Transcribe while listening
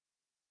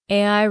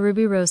AI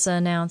Ruby Rosa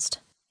announced,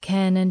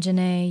 "Ken and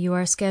Janae, you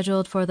are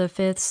scheduled for the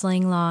 5th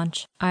sling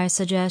launch. I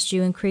suggest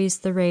you increase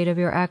the rate of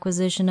your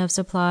acquisition of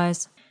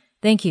supplies."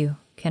 "Thank you,"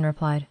 Ken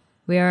replied.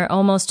 "We are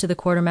almost to the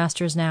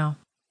quartermasters now."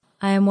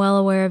 "I am well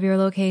aware of your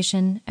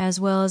location, as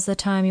well as the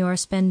time you are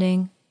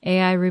spending,"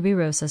 AI Ruby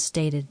Rosa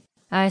stated.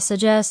 "I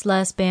suggest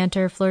less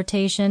banter,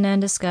 flirtation,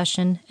 and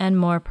discussion, and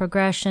more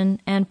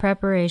progression and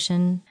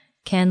preparation."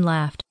 Ken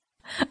laughed.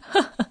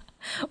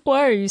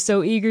 "Why are you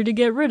so eager to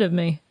get rid of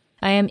me?"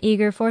 "I am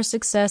eager for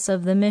success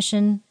of the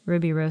mission,"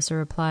 Ruby Rosa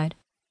replied.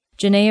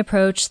 Janae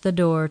approached the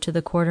door to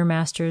the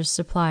quartermaster's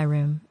supply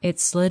room.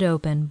 It slid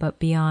open, but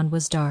beyond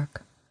was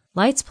dark.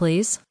 "Lights,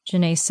 please,"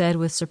 Janae said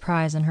with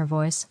surprise in her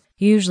voice.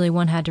 Usually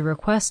one had to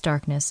request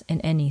darkness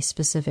in any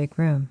specific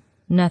room.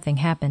 Nothing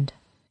happened.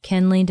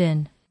 Ken leaned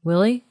in.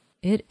 "Willie,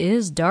 it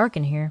is dark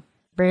in here."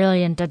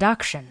 "Brilliant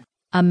deduction."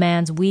 A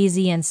man's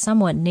wheezy and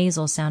somewhat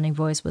nasal-sounding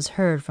voice was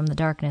heard from the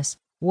darkness.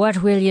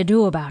 "What will you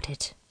do about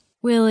it?"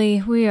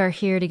 "Willie, we are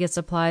here to get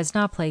supplies,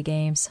 not play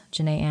games,"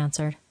 Janae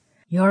answered.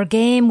 "Your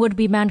game would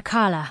be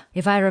Mancala,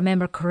 if I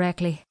remember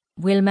correctly.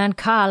 Will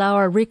Mancala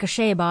or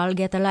Ricochet Ball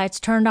get the lights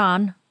turned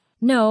on?"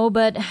 "No,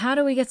 but how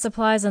do we get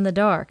supplies in the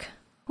dark?"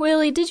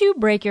 "Willie, did you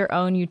break your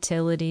own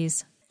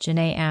utilities?"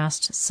 Janae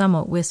asked,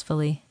 somewhat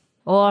wistfully.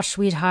 "Oh,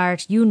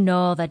 sweetheart, you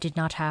know that did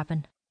not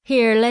happen.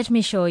 Here, let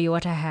me show you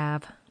what I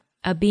have."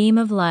 A beam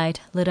of light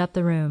lit up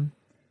the room.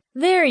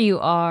 "There you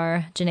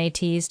are," Janae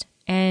teased,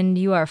 "and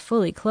you are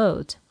fully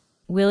clothed."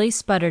 Willie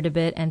sputtered a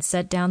bit and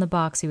set down the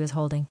box he was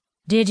holding.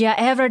 "Did you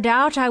ever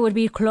doubt I would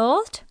be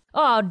clothed?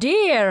 Oh,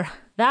 dear!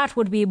 That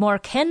would be more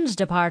Ken's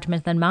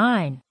department than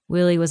mine."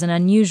 Willie was an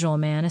unusual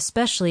man,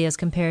 especially as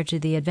compared to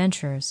the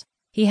adventurers.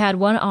 He had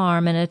one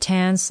arm in a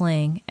tan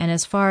sling, and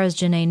as far as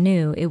Janae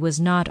knew, it was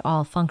not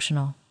all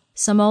functional.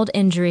 Some old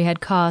injury had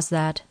caused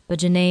that, but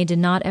Janae did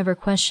not ever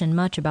question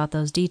much about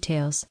those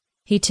details.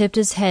 He tipped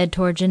his head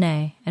toward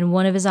Janae, and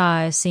one of his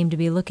eyes seemed to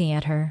be looking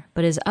at her,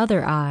 but his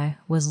other eye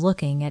was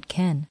looking at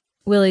Ken.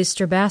 Willie's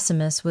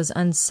strabismus was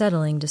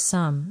unsettling to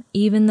some,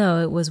 even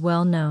though it was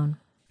well known.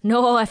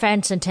 "No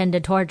offense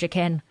intended toward you,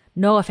 Ken.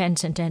 No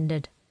offense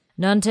intended."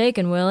 "None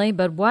taken, Willie,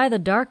 but why the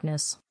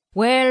darkness?"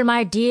 "Well,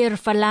 my dear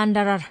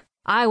philanderer,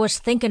 I was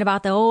thinking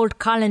about the old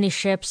colony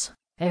ships.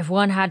 If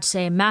one had,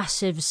 say,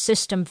 massive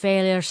system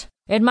failures,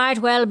 it might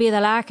well be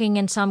the lacking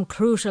in some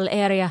crucial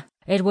area.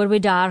 It would be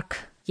dark.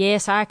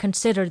 Yes, I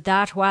considered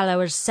that while I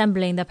was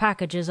assembling the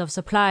packages of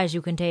supplies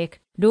you can take.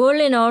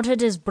 Duly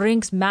noted is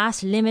Brink's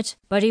mass limit,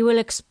 but he will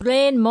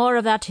explain more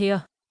of that to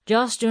you.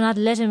 Just do not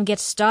let him get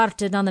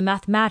started on the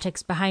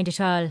mathematics behind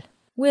it all."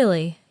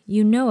 "Willie,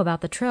 you know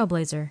about the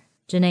Trailblazer?"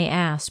 Janae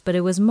asked, but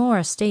it was more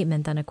a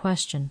statement than a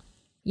question.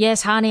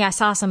 "Yes, honey, I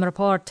saw some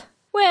report.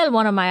 Well,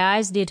 one of my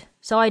eyes did.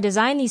 So I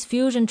designed these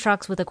fusion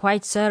trucks with a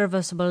quite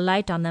serviceable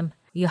light on them.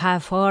 You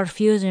have 4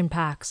 fusion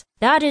packs.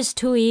 That is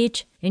 2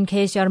 each, in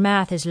case your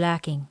math is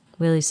lacking,"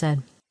 Willie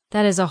said.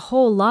 "That is a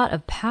whole lot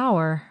of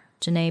power,"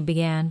 Janae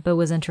began, but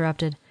was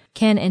interrupted.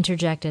 Ken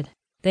interjected.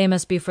 "They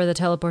must be for the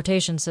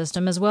teleportation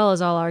system as well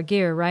as all our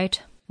gear,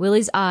 right?"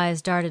 Willie's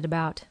eyes darted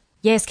about.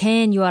 "Yes,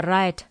 Ken, you are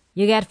right.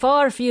 You get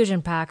 4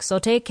 fusion packs, so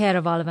take care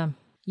of all of them."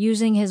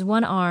 Using his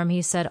one arm,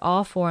 he set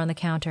all 4 on the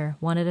counter,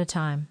 one at a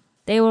time.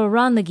 "They will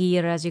run the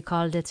gear, as you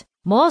called it.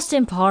 Most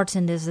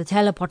important is the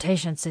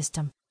teleportation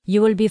system.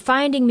 You will be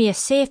finding me a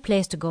safe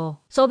place to go,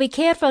 so be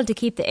careful to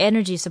keep the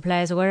energy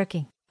supplies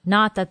working.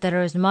 Not that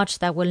there is much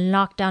that will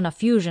knock down a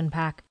fusion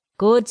pack.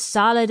 Good,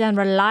 solid, and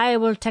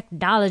reliable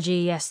technology,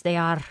 yes they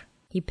are."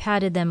 He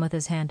patted them with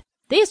his hand.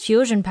 "These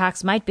fusion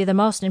packs might be the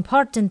most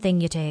important thing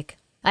you take.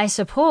 I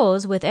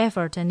suppose, with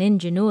effort and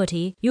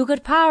ingenuity, you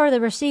could power the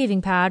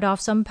receiving pad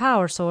off some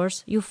power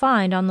source you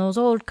find on those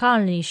old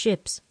colony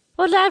ships.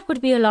 But that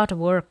would be a lot of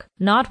work,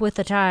 not with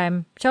the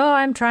time, so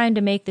I'm trying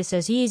to make this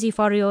as easy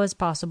for you as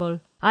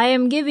possible. I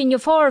am giving you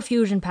 4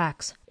 fusion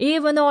packs,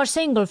 even though a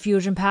single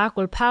fusion pack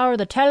will power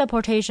the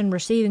teleportation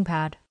receiving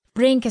pad.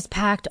 Brink has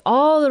packed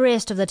all the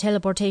rest of the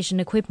teleportation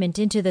equipment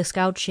into the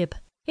scout ship.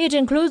 It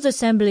includes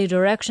assembly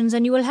directions,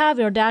 and you will have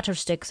your data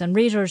sticks and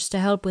readers to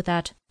help with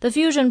that. The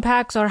fusion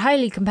packs are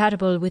highly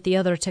compatible with the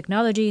other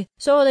technology,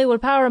 so they will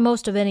power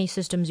most of any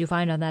systems you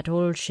find on that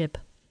old ship."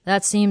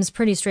 "That seems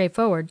pretty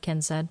straightforward,"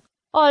 Ken said.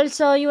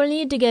 "Also, you will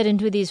need to get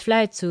into these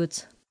flight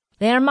suits.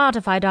 They are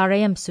modified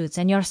RAM suits,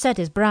 and your set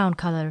is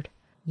brown-colored.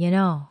 You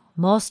know,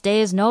 most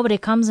days nobody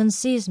comes and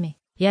sees me.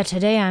 Yet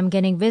today I'm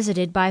getting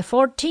visited by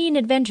 14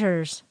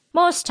 adventurers.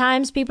 Most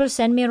times people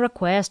send me a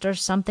request or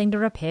something to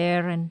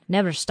repair and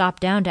never stop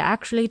down to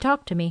actually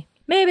talk to me.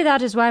 Maybe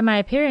that is why my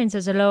appearance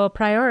is a low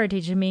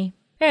priority to me.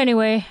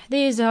 Anyway,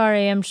 these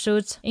RAM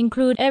suits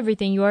include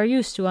everything you are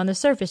used to on the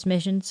surface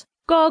missions.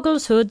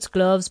 Goggles, hoods,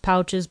 gloves,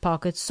 pouches,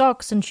 pockets,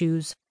 socks, and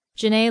shoes."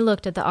 Janae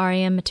looked at the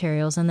RAM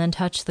materials and then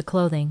touched the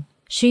clothing.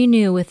 She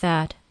knew with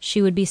that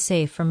she would be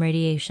safe from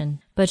radiation,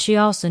 but she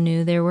also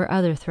knew there were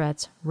other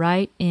threats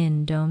right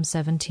in Dome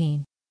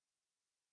 17.